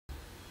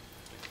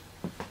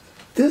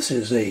This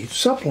is a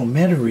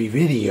supplementary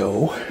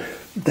video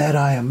that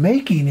I am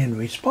making in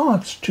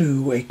response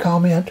to a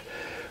comment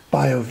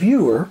by a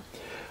viewer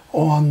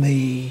on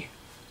the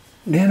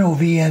Nano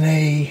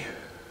VNA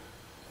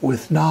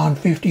with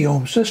non-50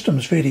 ohm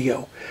systems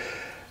video.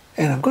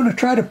 And I'm going to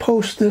try to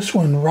post this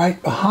one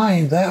right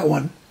behind that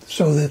one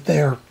so that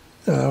they're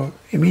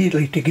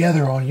immediately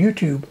together on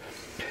YouTube.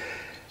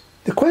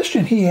 The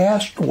question he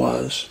asked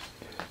was,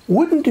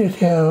 wouldn't it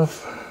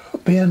have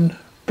been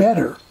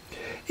better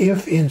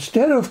if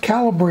instead of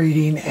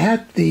calibrating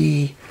at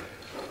the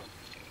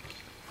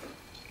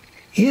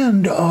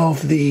end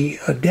of the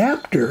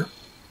adapter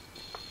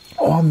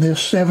on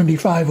this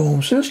 75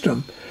 ohm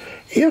system,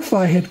 if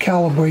I had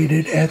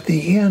calibrated at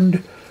the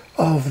end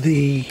of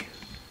the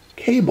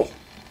cable?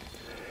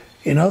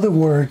 In other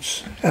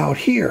words, out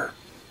here.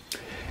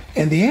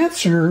 And the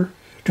answer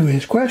to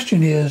his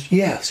question is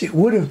yes, it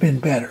would have been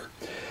better.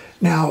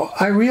 Now,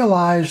 I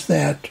realize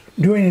that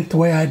doing it the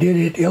way I did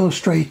it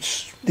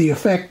illustrates the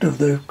effect of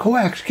the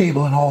coax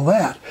cable and all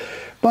that.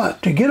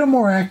 But to get a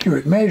more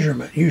accurate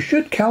measurement, you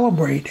should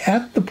calibrate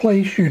at the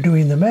place you're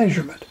doing the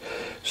measurement.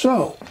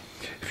 So,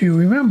 if you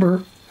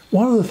remember,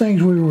 one of the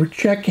things we were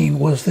checking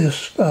was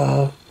this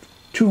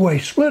two-way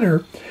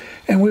splitter,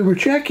 and we were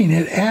checking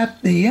it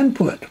at the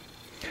input.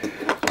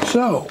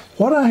 So,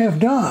 what I have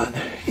done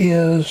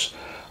is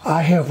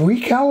I have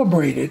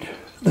recalibrated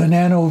the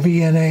Nano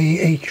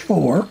VNA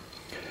H4,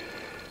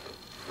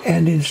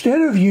 and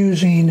instead of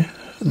using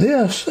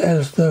this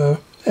as the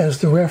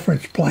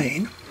reference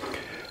plane,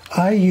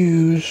 I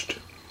used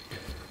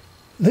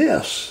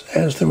this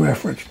as the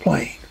reference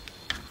plane.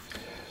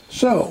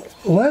 So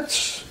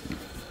let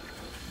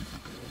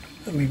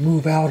me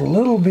move out a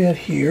little bit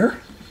here.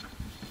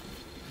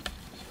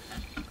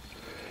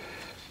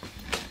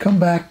 Come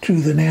back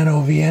to the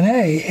Nano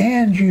VNA,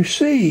 and you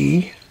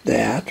see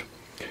that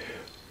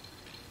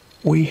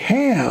we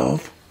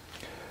have,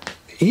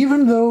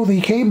 even though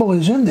the cable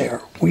is in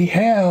there, we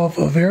have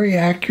a very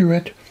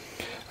accurate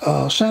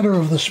center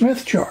of the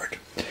Smith chart.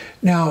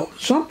 Now,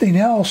 something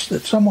else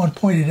that someone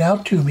pointed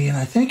out to me, and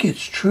I think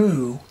it's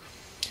true,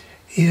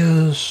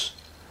 is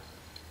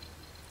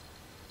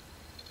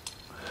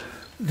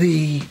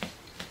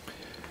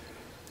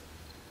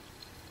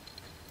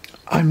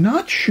I'm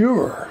not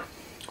sure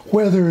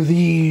whether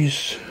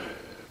these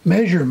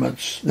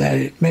measurements that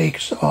it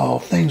makes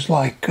of things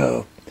like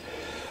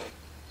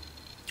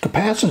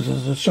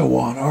capacitors and so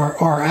on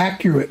are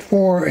accurate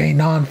for a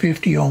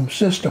non-50 ohm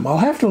system. I'll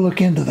have to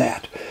look into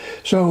that.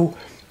 So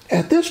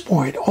at this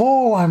point,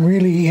 all I'm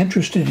really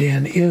interested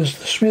in is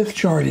the Smith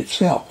chart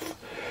itself.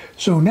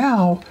 So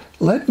now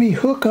let me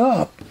hook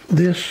up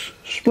this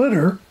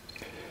splitter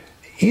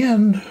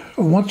in,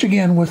 once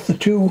again, with the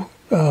two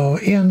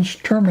ends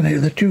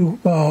terminated, the two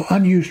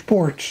unused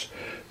ports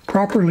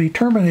properly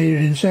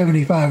terminated in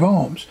 75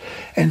 ohms,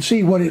 and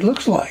see what it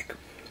looks like.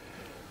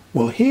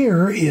 Well,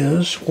 here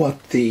is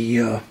what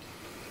the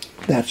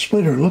that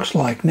splitter looks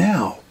like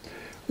now,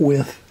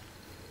 with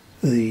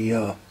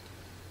the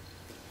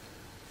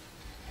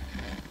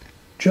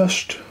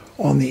just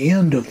on the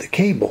end of the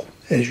cable,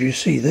 as you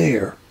see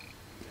there.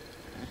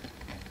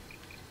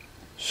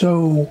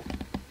 So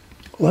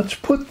let's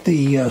put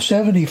the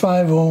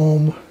 75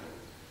 ohm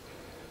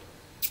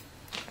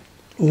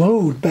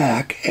load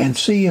back and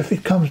see if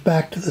it comes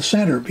back to the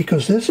center,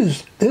 because this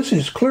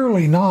is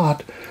clearly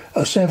not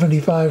a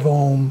 75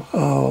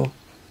 ohm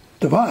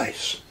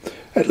device,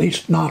 at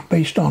least not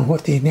based on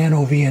what the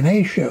Nano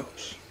VNA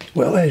shows.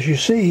 Well, as you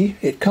see,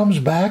 it comes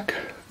back.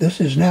 This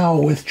is now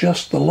with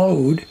just the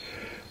load,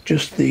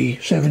 just the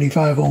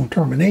 75 ohm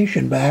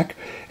termination back,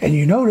 and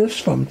you notice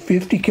from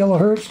 50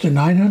 kilohertz to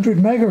 900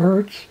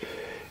 megahertz,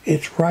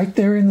 it's right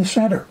there in the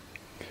center.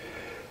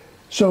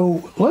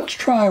 So let's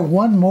try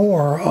one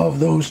more of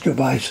those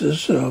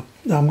devices.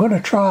 I'm going to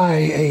try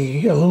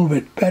a little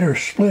bit better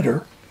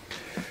splitter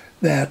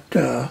that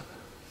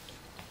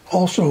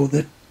also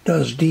that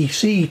does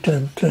DC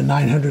to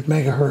 900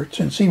 megahertz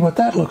and see what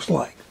that looks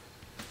like.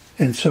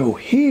 And so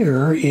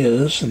here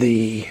is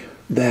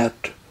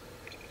that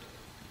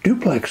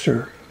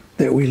duplexer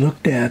that we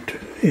looked at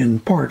in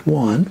part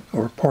 1,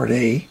 or part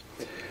A,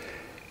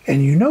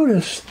 and you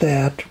notice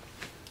that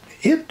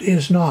it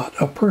is not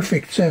a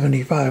perfect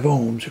 75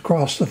 ohms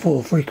across the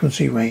full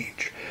frequency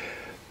range.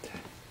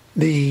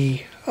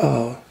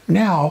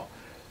 Now,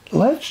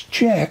 let's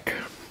check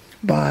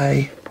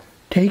by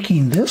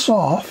taking this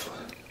off,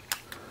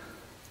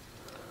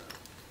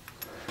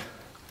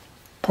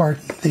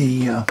 pardon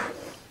the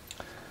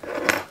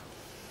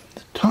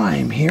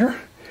time here,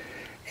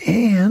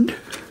 and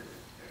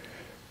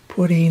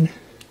putting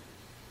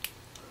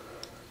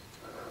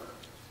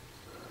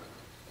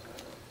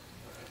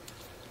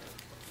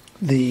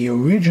the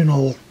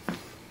original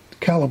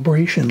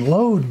calibration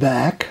load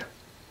back,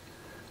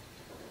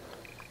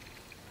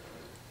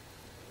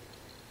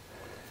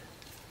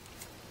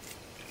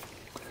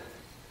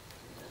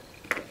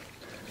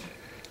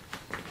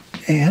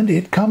 and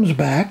it comes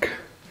back.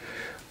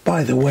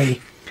 By the way,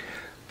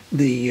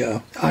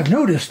 I've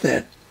noticed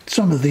that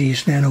some of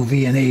these nano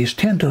VNAs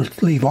tend to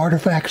leave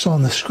artifacts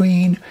on the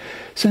screen.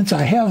 Since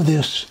I have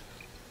this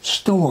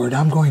stored,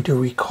 I'm going to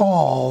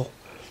recall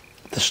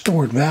the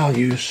stored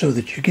values so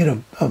that you get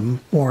a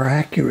more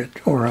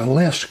accurate or a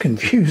less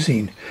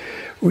confusing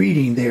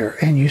reading there.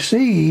 And you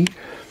see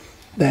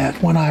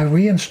that when I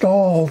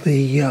reinstall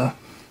the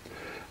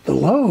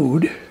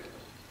load,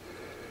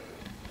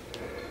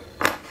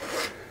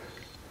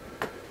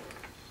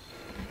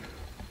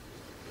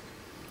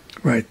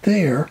 right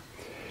there,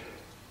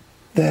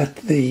 that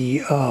the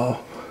let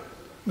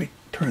me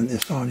turn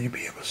this on, you'll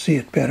be able to see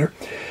it better.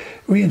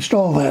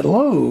 Reinstall that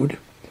load,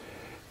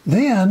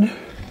 then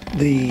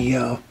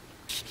the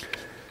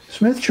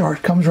Smith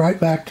chart comes right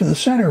back to the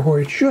center where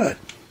it should.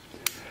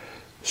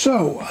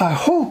 So I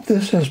hope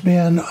this has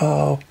been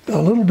a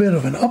little bit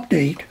of an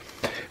update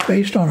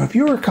based on a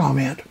viewer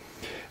comment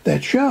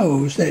that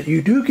shows that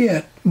you do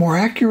get more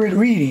accurate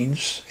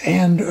readings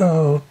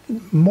and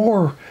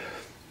more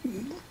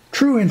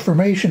true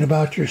information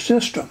about your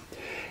system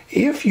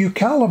if you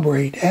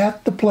calibrate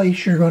at the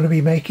place you're going to be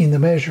making the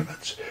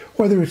measurements.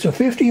 Whether it's a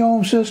 50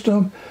 ohm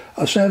system,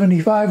 a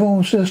 75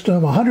 ohm system,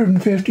 a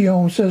 150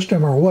 ohm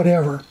system, or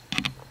whatever,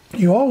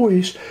 you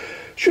always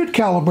should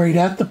calibrate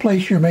at the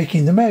place you're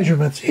making the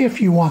measurements if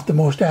you want the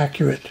most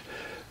accurate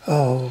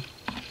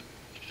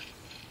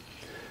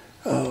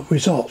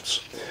results.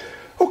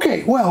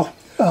 Okay, well,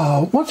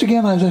 once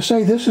again, as I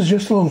say, this is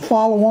just a little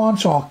follow-on,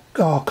 so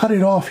I'll cut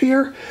it off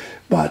here.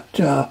 But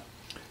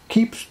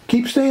keep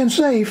staying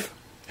safe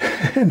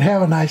and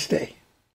have a nice day.